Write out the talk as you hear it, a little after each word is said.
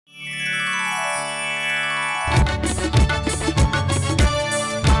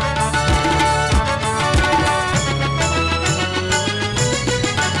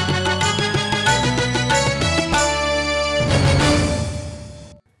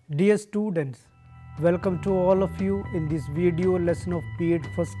Dear students, welcome to all of you in this video lesson of B.Ed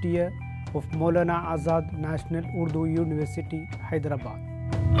first year of Maulana Azad National Urdu University, Hyderabad.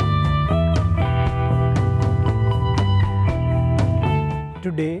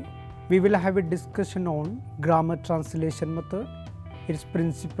 Today, we will have a discussion on grammar translation method, its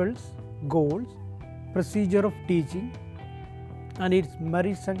principles, goals, procedure of teaching, and its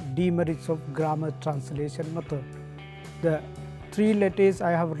merits and demerits of grammar translation method. The three letters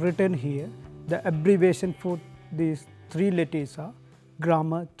I have written here, the abbreviation for these three letters are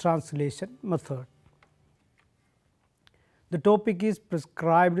grammar translation method. The topic is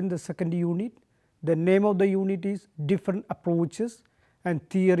prescribed in the second unit. The name of the unit is different approaches and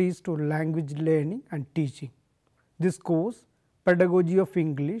theories to language learning and teaching. This course, Pedagogy of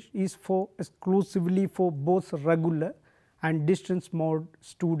English, is exclusively for both regular and distance mode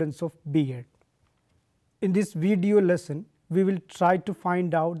students of B.Ed. In this video lesson, we will try to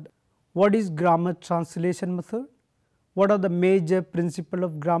find out what is grammar translation method, what are the major principles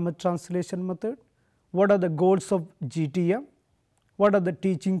of grammar translation method, what are the goals of GTM, what are the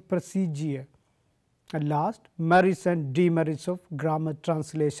teaching procedure, and last, merits and demerits of grammar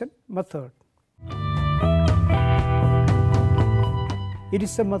translation method. It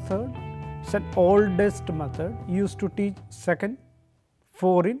is a method, it's an oldest method used to teach second,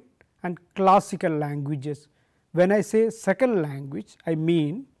 foreign and classical languages. When I say second language, I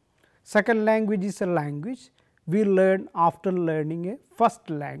mean second language is a language we learn after learning a first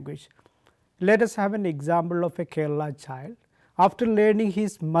language. Let us have an example of a Kerala child. After learning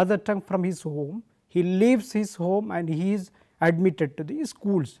his mother tongue from his home, he leaves his home and he is admitted to the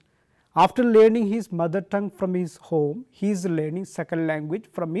schools. After learning his mother tongue from his home, he is learning second language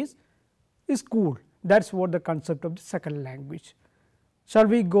from his school. That is what the concept of the second language. Shall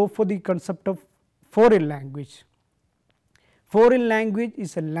we go for the concept of foreign language? Foreign language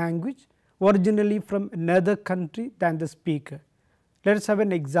is a language originally from another country than the speaker. Let us have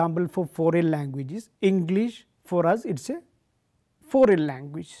an example for foreign languages. English, for us, it is a foreign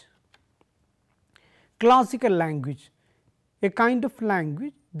language. Classical language, a kind of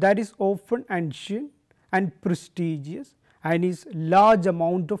language that is often ancient and prestigious and is large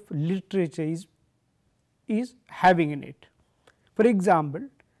amount of literature is having in it. For example,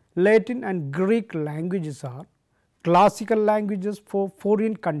 Latin and Greek languages are classical languages for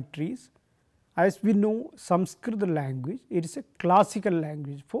foreign countries. As we know, Sanskrit language, it is a classical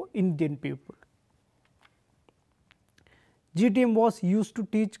language for Indian people. GTM was used to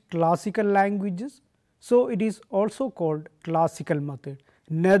teach classical languages, so it is also called classical method.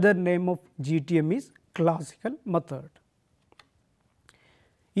 Another name of GTM is classical method.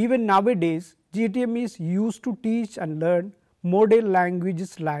 Even nowadays, GTM is used to teach and learn modern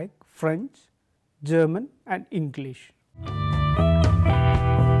languages like French, German and English.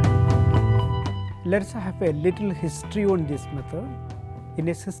 Let us have a little history on this method. In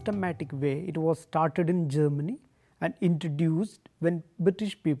a systematic way, it was started in Germany and introduced when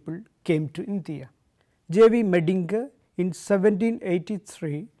British people came to India. J.V. Medinger in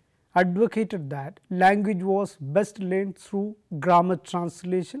 1783 advocated that language was best learned through grammar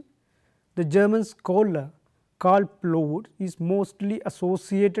translation. The German scholar Karl Plod is mostly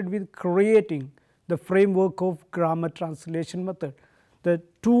associated with creating the framework of grammar translation method. The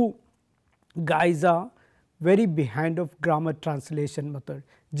two guys are very behind of grammar translation method,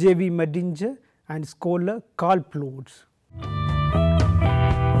 J.V. Medinger and scholar Karl Plod.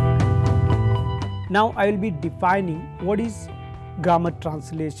 Now, I will be defining what is grammar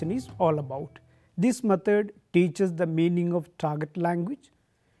translation is all about. This method teaches the meaning of target language,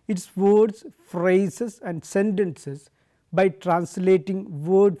 its words, phrases and sentences by translating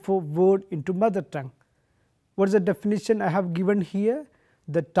word for word into mother tongue. What is the definition I have given here?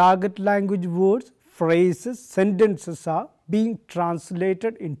 The target language words, phrases, sentences are being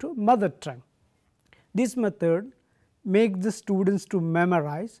translated into mother tongue. This method makes the students to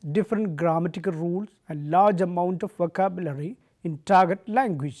memorize different grammatical rules and large amount of vocabulary in target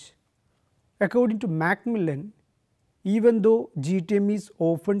language. According to Macmillan, even though GTM is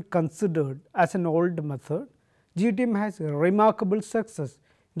often considered as an old method, GTM has a remarkable success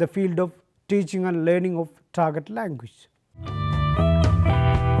in the field of teaching and learning of target language.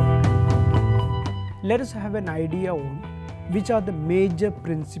 Let us have an idea on which are the major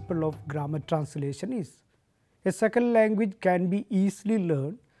principles of grammar translation is. A second language can be easily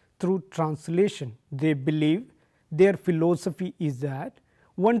learned through translation. They believe, their philosophy is that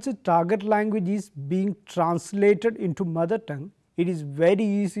once a target language is being translated into mother tongue, it is very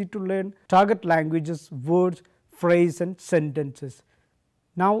easy to learn target languages, words, phrases and sentences.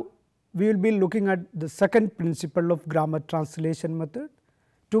 Now, we will be looking at the second principle of grammar translation method,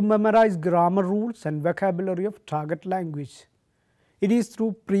 to memorize grammar rules and vocabulary of target language. It is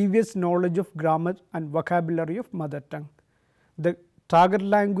through previous knowledge of grammar and vocabulary of mother tongue. The target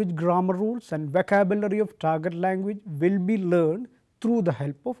language grammar rules and vocabulary of target language will be learned through the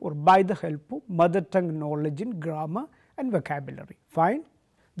help of or by the help of mother tongue knowledge in grammar and vocabulary. Fine.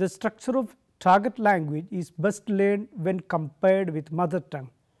 The structure of target language is best learned when compared with mother tongue.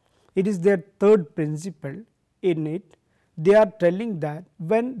 It is their third principle. In it, they are telling that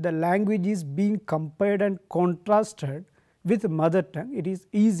when the language is being compared and contrasted with mother tongue, it is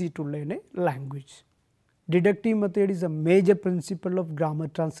easy to learn a language. Deductive method is a major principle of grammar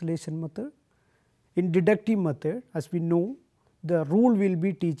translation method. In deductive method, as we know, the rule will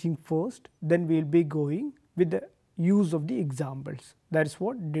be teaching first, then we will be going with the use of the examples. That is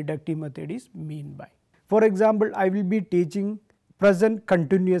what deductive method is mean by. For example, I will be teaching present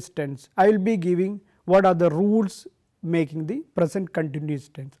continuous tense. I will be giving what are the rules making the present continuous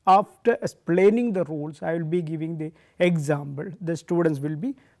tense. After explaining the rules, I will be giving the example. The students will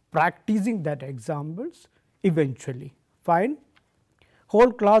be practicing that examples eventually. Fine.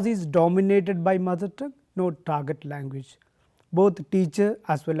 Whole class is dominated by mother tongue, no target language. Both teacher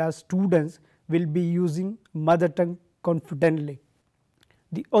as well as students will be using mother tongue confidently.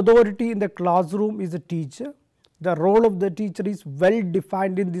 The authority in the classroom is the teacher. The role of the teacher is well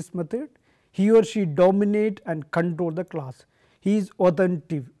defined in this method. He or she dominate and control the class. He is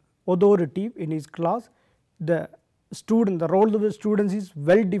authoritative in his class. The role of the students is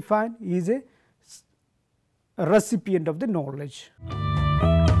well defined. He is a recipient of the knowledge.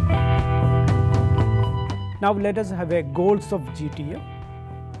 Now, let us have a goals of GTM.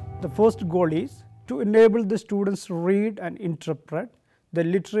 The first goal is to enable the students to read and interpret the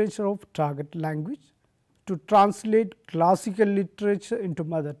literature of target language, to translate classical literature into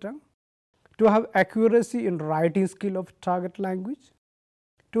mother tongue, to have accuracy in writing skill of target language,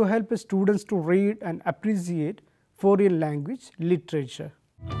 to help students to read and appreciate foreign language literature.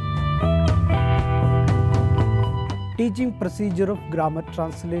 Teaching procedure of grammar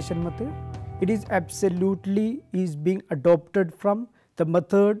translation method. It is absolutely being adopted from the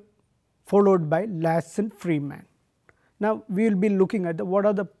method followed by Lassen-Freeman. Now, we will be looking at what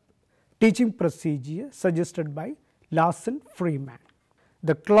are the teaching procedures suggested by Lassen-Freeman.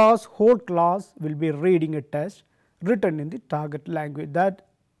 The whole class will be reading a text written in the target language. That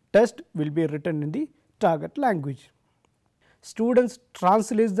text will be written in the target language. Students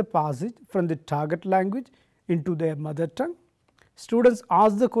translate the passage from the target language into their mother tongue. Students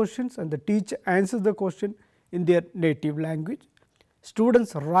ask the questions and the teacher answers the question in their native language.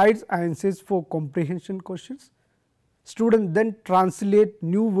 Students write answers for comprehension questions. Students then translate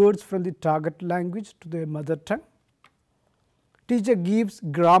new words from the target language to their mother tongue. Teacher gives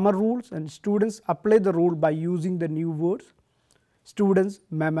grammar rules and students apply the rule by using the new words. Students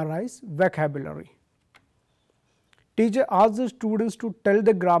memorize vocabulary. Teacher asks the students to tell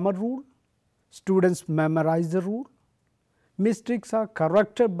the grammar rule. Students memorize the rule. Mistakes are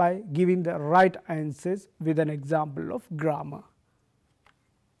corrected by giving the right answers with an example of grammar.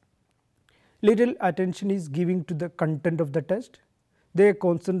 Little attention is given to the content of the test. Their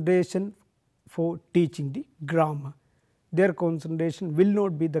concentration for teaching the grammar. Their concentration will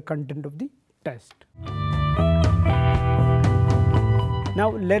not be the content of the test. Now,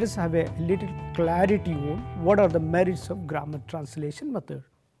 let us have a little clarity on what are the merits of grammar translation method.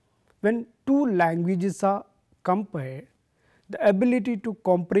 When two languages are compared, the ability to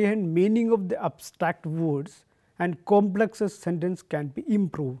comprehend meaning of the abstract words and complex sentence can be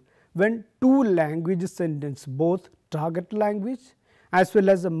improved. When two language sentence, both target language as well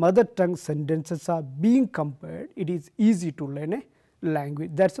as the mother tongue sentences are being compared, it is easy to learn a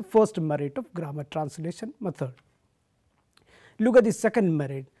language. That is the first merit of grammar translation method. Look at the second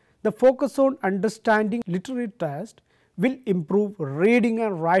merit. The focus on understanding literary text will improve reading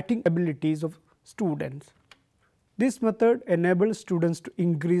and writing abilities of students. This method enables students to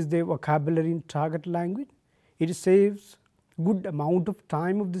increase their vocabulary in target language. It saves good amount of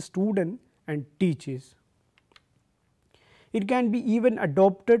time of the student and teachers. It can be even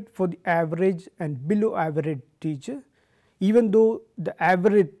adopted for the average and below average teacher, even though the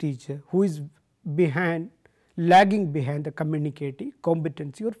average teacher who is lagging behind the communicative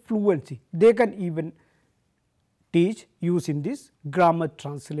competency or fluency, they can even teach using this grammar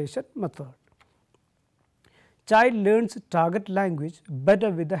translation method. Child learns target language better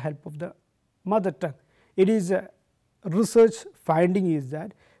with the help of the mother tongue. It is a research finding is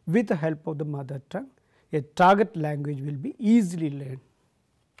that with the help of the mother tongue, a target language will be easily learned.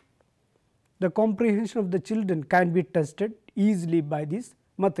 The comprehension of the children can be tested easily by this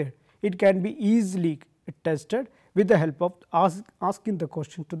method. It can be easily tested with the help of asking the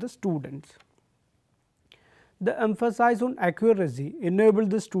question to the students. The emphasis on accuracy enables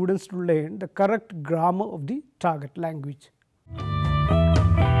the students to learn the correct grammar of the target language.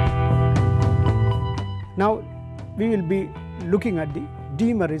 Now, we will be looking at the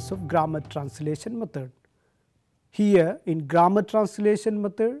demerits of grammar translation method. Here in grammar translation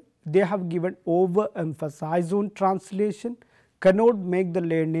method, they have given overemphasis on translation cannot make the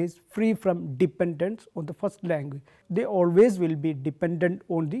learners free from dependence on the first language. They always will be dependent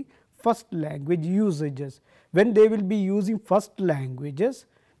on the first language usages. When they will be using first languages,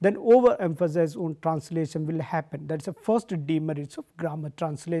 then overemphasis on translation will happen. That is the first demerits of grammar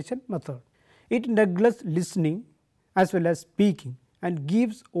translation method. It neglects listening as well as speaking and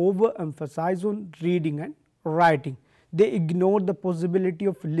gives overemphasis on reading and writing. They ignore the possibility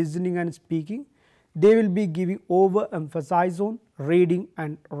of listening and speaking. They will be giving overemphasis on reading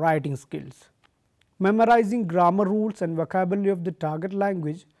and writing skills. Memorizing grammar rules and vocabulary of the target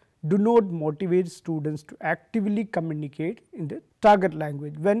language do not motivate students to actively communicate in the target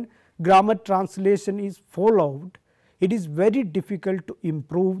language. When grammar translation is followed, it is very difficult to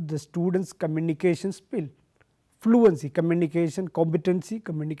improve the students' communication skill, fluency, communication competency,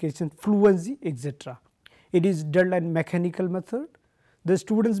 communication fluency, etc. It is dull and mechanical method. The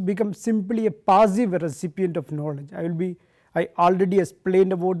students become simply a passive recipient of knowledge. I already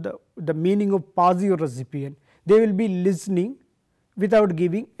explained about the meaning of passive recipient. They will be listening without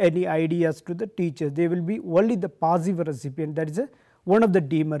giving any ideas to the teachers. They will be only the passive recipient. That is one of the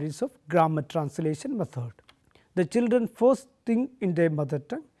demerits of grammar translation method. The children first think in their mother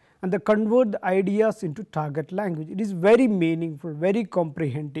tongue and they convert the ideas into target language. It is very meaningful, very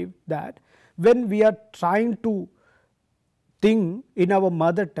comprehensive that when we are trying to think in our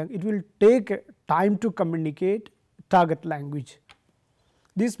mother tongue, it will take time to communicate target language.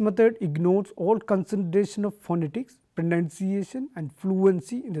 This method ignores all consideration of phonetics, pronunciation and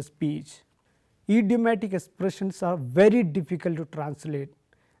fluency in the speech. Idiomatic expressions are very difficult to translate.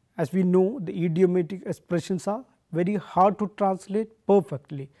 As we know, the idiomatic expressions are very hard to translate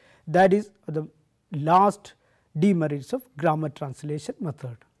perfectly. That is the last demerits of grammar translation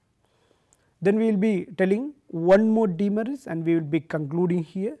method. Then we will be telling one more demerits and we will be concluding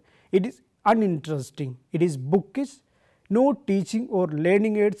here. It is uninteresting, it is bookish. No teaching or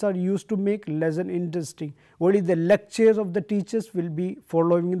learning aids are used to make lesson interesting. Only the lectures of the teachers will be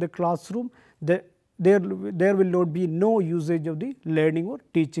following in the classroom. There will not be no usage of the learning or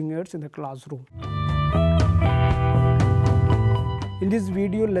teaching aids in the classroom. In this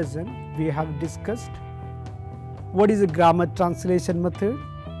video lesson, we have discussed what is a grammar translation method,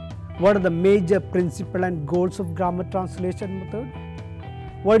 what are the major principles and goals of grammar translation method,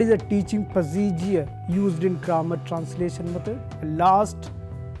 what is the teaching procedure used in grammar translation method, and last,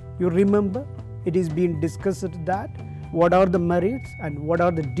 you remember it is being discussed that what are the merits and what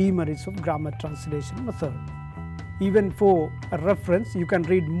are the demerits of grammar translation method. Even for a reference, you can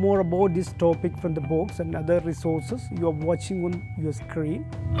read more about this topic from the books and other resources you are watching on your screen.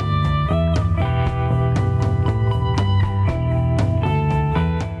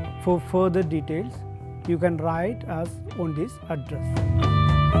 For further details, you can write us on this address.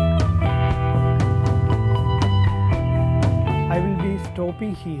 I will be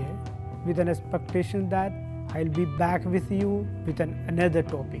stopping here with an expectation that I will be back with you with another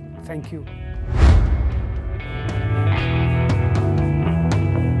topic. Thank you.